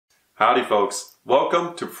Howdy folks,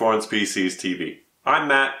 welcome to Performance PCs TV. I'm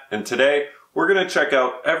Matt, and today we're going to check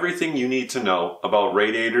out everything you need to know about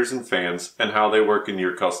radiators and fans and how they work in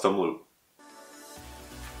your custom loop.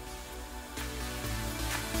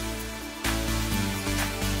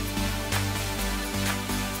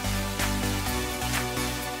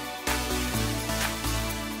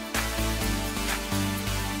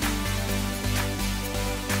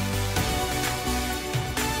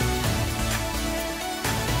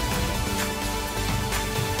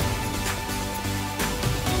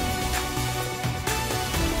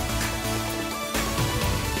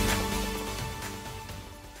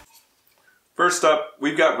 First up,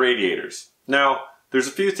 we've got radiators. Now, there's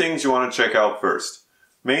a few things you want to check out first.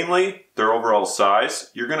 Mainly, their overall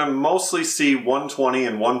size. You're going to mostly see 120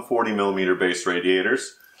 and 140 millimeter base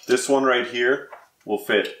radiators. This one right here will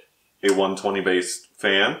fit a 120 base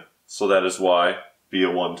fan, so that is why be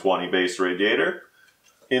a 120 base radiator.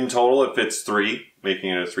 In total, it fits 3,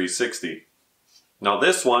 making it a 360. Now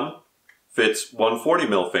this one fits 140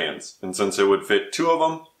 mil fans, and since it would fit 2 of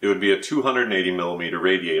them, it would be a 280 millimeter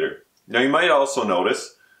radiator. Now you might also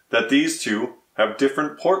notice that these two have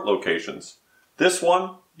different port locations. This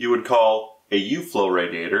one you would call a U-flow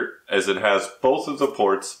radiator, as it has both of the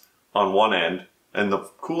ports on one end, and the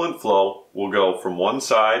coolant flow will go from one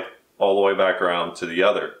side all the way back around to the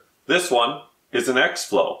other. This one is an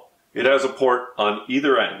X-flow. It has a port on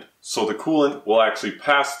either end, so the coolant will actually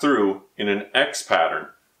pass through in an X pattern.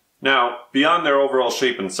 Now, beyond their overall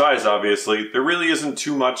shape and size, obviously, there really isn't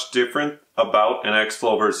too much different about an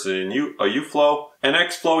X-flow versus a U-flow. An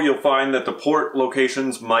X-flow, you'll find that the port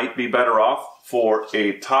locations might be better off for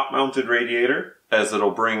a top-mounted radiator, as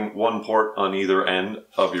it'll bring one port on either end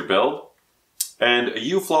of your build. And a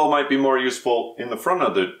U-flow might be more useful in the front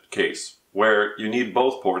of the case, where you need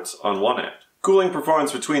both ports on one end. Cooling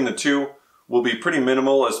performance between the two will be pretty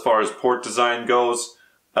minimal as far as port design goes.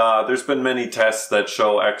 There's been many tests that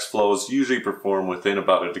show X-flows usually perform within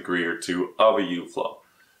about a degree or two of a U-flow.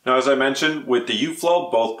 Now, as I mentioned, with the U-flow,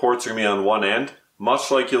 both ports are going to be on one end, much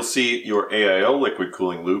like you'll see your AIO liquid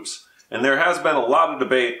cooling loops, and there has been a lot of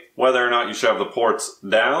debate whether or not you should have the ports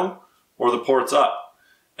down or the ports up.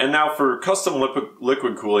 And now for custom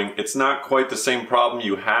liquid cooling, it's not quite the same problem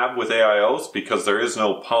you have with AIOs because there is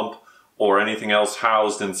no pump or anything else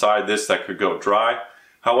housed inside this that could go dry.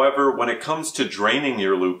 However, when it comes to draining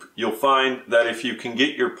your loop, you'll find that if you can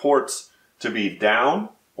get your ports to be down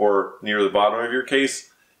or near the bottom of your case,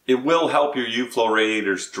 it will help your U-flow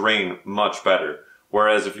radiators drain much better.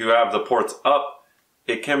 Whereas if you have the ports up,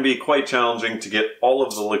 it can be quite challenging to get all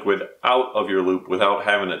of the liquid out of your loop without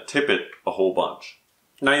having to tip it a whole bunch.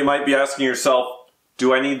 Now you might be asking yourself,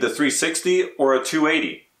 do I need the 360 or a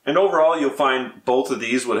 280? And overall, you'll find both of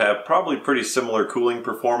these would have probably pretty similar cooling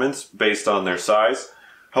performance based on their size.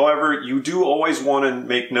 However, you do always want to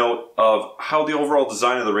make note of how the overall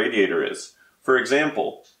design of the radiator is. For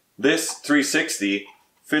example, this 360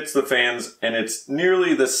 fits the fans and it's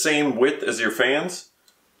nearly the same width as your fans,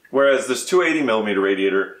 whereas this 280 millimeter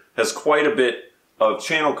radiator has quite a bit of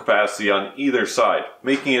channel capacity on either side,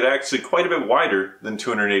 making it actually quite a bit wider than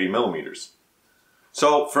 280 millimeters.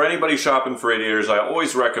 So for anybody shopping for radiators, I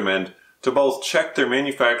always recommend to both check their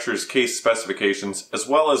manufacturer's case specifications as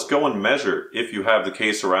well as go and measure if you have the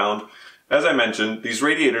case around. As I mentioned, these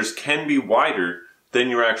radiators can be wider than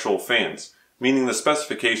your actual fans, meaning the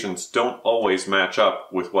specifications don't always match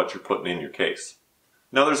up with what you're putting in your case.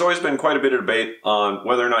 Now there's always been quite a bit of debate on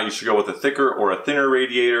whether or not you should go with a thicker or a thinner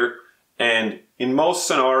radiator, and in most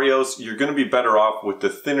scenarios you're going to be better off with the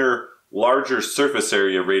thinner, larger surface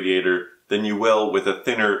area radiator than you will with a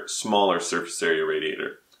thinner, smaller surface area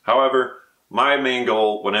radiator. However, my main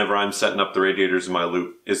goal whenever I'm setting up the radiators in my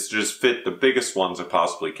loop is to just fit the biggest ones I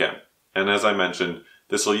possibly can. And as I mentioned,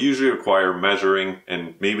 this will usually require measuring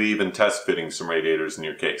and maybe even test fitting some radiators in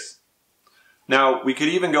your case. Now, we could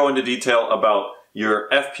even go into detail about your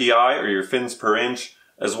FPI or your fins per inch,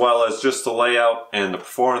 as well as just the layout and the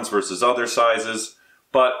performance versus other sizes,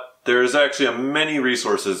 but there's actually many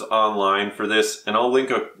resources online for this, and I'll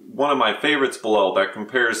link one of my favorites below that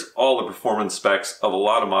compares all the performance specs of a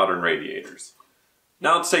lot of modern radiators.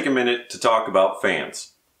 Now let's take a minute to talk about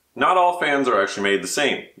fans. Not all fans are actually made the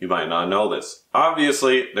same. You might not know this.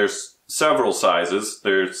 Obviously, there's several sizes.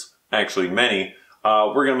 There's actually many.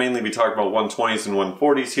 We're going to mainly be talking about 120s and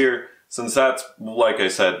 140s here, since that's, like I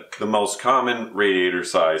said, the most common radiator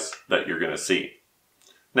size that you're going to see.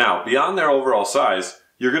 Now, beyond their overall size,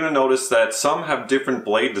 you're going to notice that some have different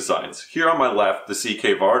blade designs. Here on my left, the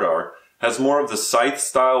CK Vardar has more of the scythe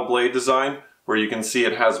style blade design, where you can see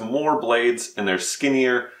it has more blades and they're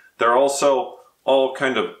skinnier. They're also all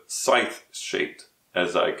kind of scythe shaped.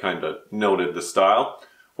 as I kind of noted the style.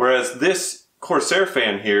 Whereas this Corsair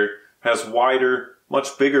fan here has wider,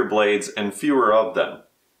 much bigger blades and fewer of them.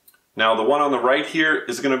 Now the one on the right here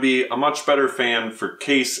is going to be a much better fan for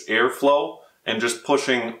case airflow and just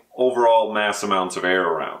pushing overall mass amounts of air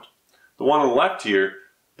around. The one on the left here,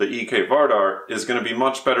 the EK Vardar, is going to be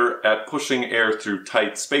much better at pushing air through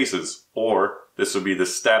tight spaces, or this would be the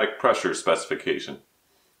static pressure specification.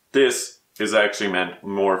 This is actually meant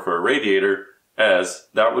more for a radiator, as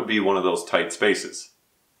that would be one of those tight spaces.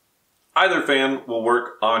 Either fan will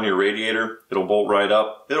work on your radiator. It'll bolt right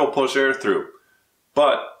up, it'll push air through.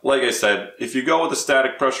 But, like I said, if you go with a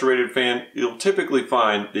static pressure rated fan, you'll typically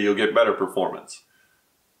find that you'll get better performance.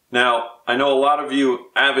 Now, I know a lot of you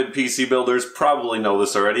avid PC builders probably know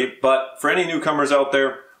this already, but for any newcomers out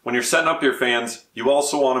there, when you're setting up your fans, you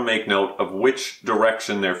also want to make note of which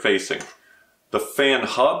direction they're facing. The fan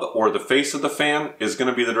hub, or the face of the fan, is going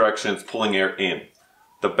to be the direction it's pulling air in.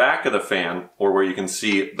 The back of the fan, or where you can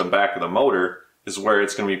see the back of the motor, is where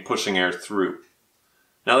it's going to be pushing air through.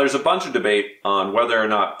 Now there's a bunch of debate on whether or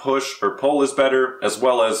not push or pull is better, as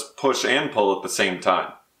well as push and pull at the same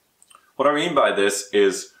time. What I mean by this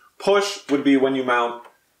is push would be when you mount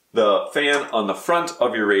the fan on the front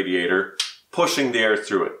of your radiator, pushing the air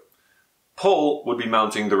through it. Pull would be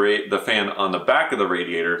mounting the fan on the back of the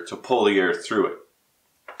radiator to pull the air through it.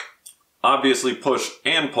 Obviously push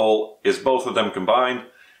and pull is both of them combined,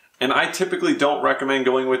 and I typically don't recommend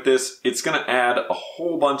going with this. It's going to add a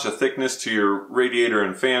whole bunch of thickness to your radiator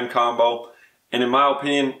and fan combo, and in my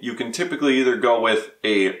opinion, you can typically either go with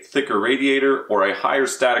a thicker radiator or a higher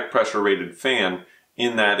static pressure rated fan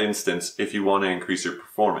in that instance if you want to increase your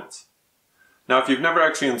performance. Now, if you've never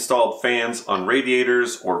actually installed fans on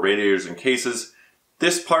radiators or radiators in cases,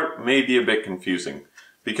 this part may be a bit confusing,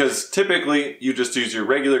 because typically you just use your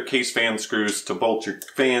regular case fan screws to bolt your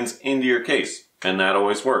fans into your case, and that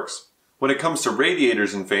always works. When it comes to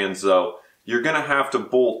radiators and fans though, you're going to have to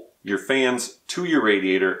bolt your fans to your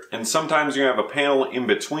radiator, and sometimes you have a panel in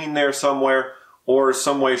between there somewhere, or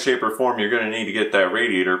some way, shape, or form you're going to need to get that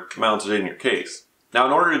radiator mounted in your case. Now,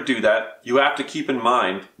 in order to do that, you have to keep in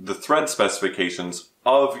mind the thread specifications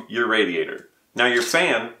of your radiator. Now, your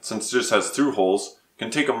fan, since it just has through holes, can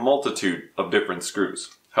take a multitude of different screws.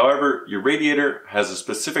 However, your radiator has a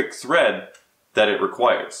specific thread that it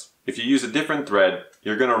requires. If you use a different thread,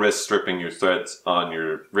 you're going to risk stripping your threads on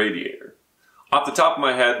your radiator. Off the top of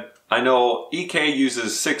my head, I know EK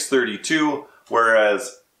uses 632,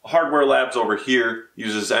 whereas Hardware Labs over here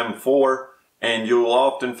uses M4, and you'll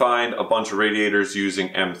often find a bunch of radiators using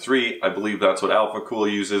M3. I believe that's what Alpha Cool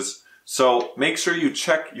uses. So make sure you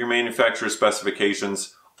check your manufacturer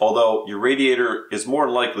specifications, although your radiator is more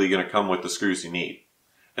likely going to come with the screws you need.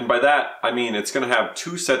 And by that, I mean it's going to have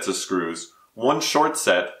two sets of screws, one short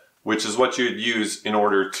set, which is what you'd use in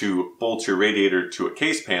order to bolt your radiator to a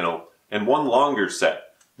case panel, and one longer set.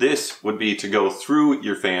 This would be to go through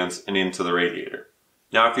your fans and into the radiator.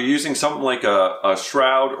 Now, if you're using something like a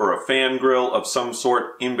shroud or a fan grill of some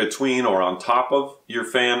sort in between or on top of your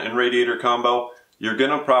fan and radiator combo, you're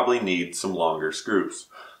going to probably need some longer screws.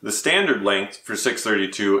 The standard length for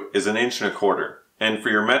 632 is 1 1/4 inches, and for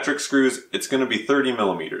your metric screws, it's going to be 30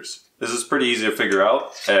 millimeters. This is pretty easy to figure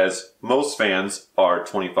out, as most fans are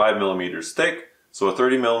 25 millimeters thick, so a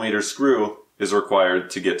 30 millimeter screw is required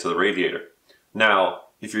to get to the radiator. Now,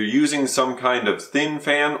 if you're using some kind of thin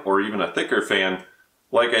fan or even a thicker fan,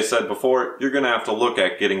 like I said before, you're going to have to look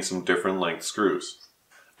at getting some different length screws.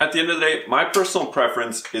 At the end of the day, my personal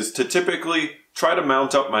preference is to typically try to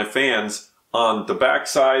mount up my fans on the back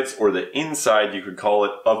sides, or the inside, you could call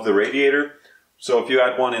it, of the radiator. So if you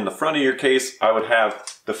had one in the front of your case, I would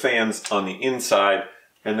have the fans on the inside,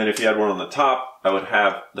 and then if you had one on the top, I would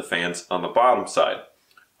have the fans on the bottom side.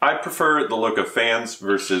 I prefer the look of fans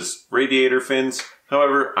versus radiator fins.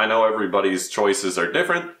 However, I know everybody's choices are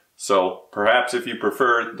different, so perhaps if you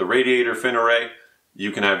prefer the radiator fin array,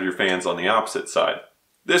 you can have your fans on the opposite side.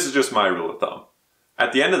 This is just my rule of thumb.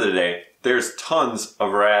 At the end of the day, there's tons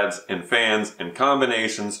of rads and fans and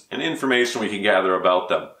combinations and information we can gather about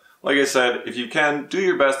them. Like I said, if you can, do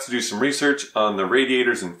your best to do some research on the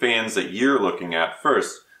radiators and fans that you're looking at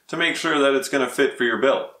first to make sure that it's going to fit for your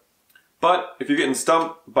build. But if you're getting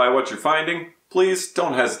stumped by what you're finding, please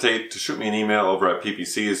don't hesitate to shoot me an email over at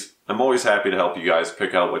PPCs. I'm always happy to help you guys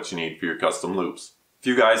pick out what you need for your custom loops. If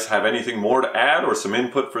you guys have anything more to add or some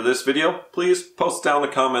input for this video, please post down in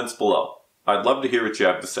the comments below. I'd love to hear what you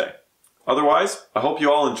have to say. Otherwise, I hope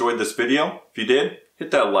you all enjoyed this video. If you did,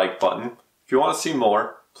 hit that like button. If you want to see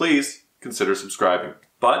more, please consider subscribing.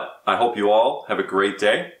 But I hope you all have a great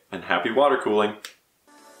day and happy water cooling.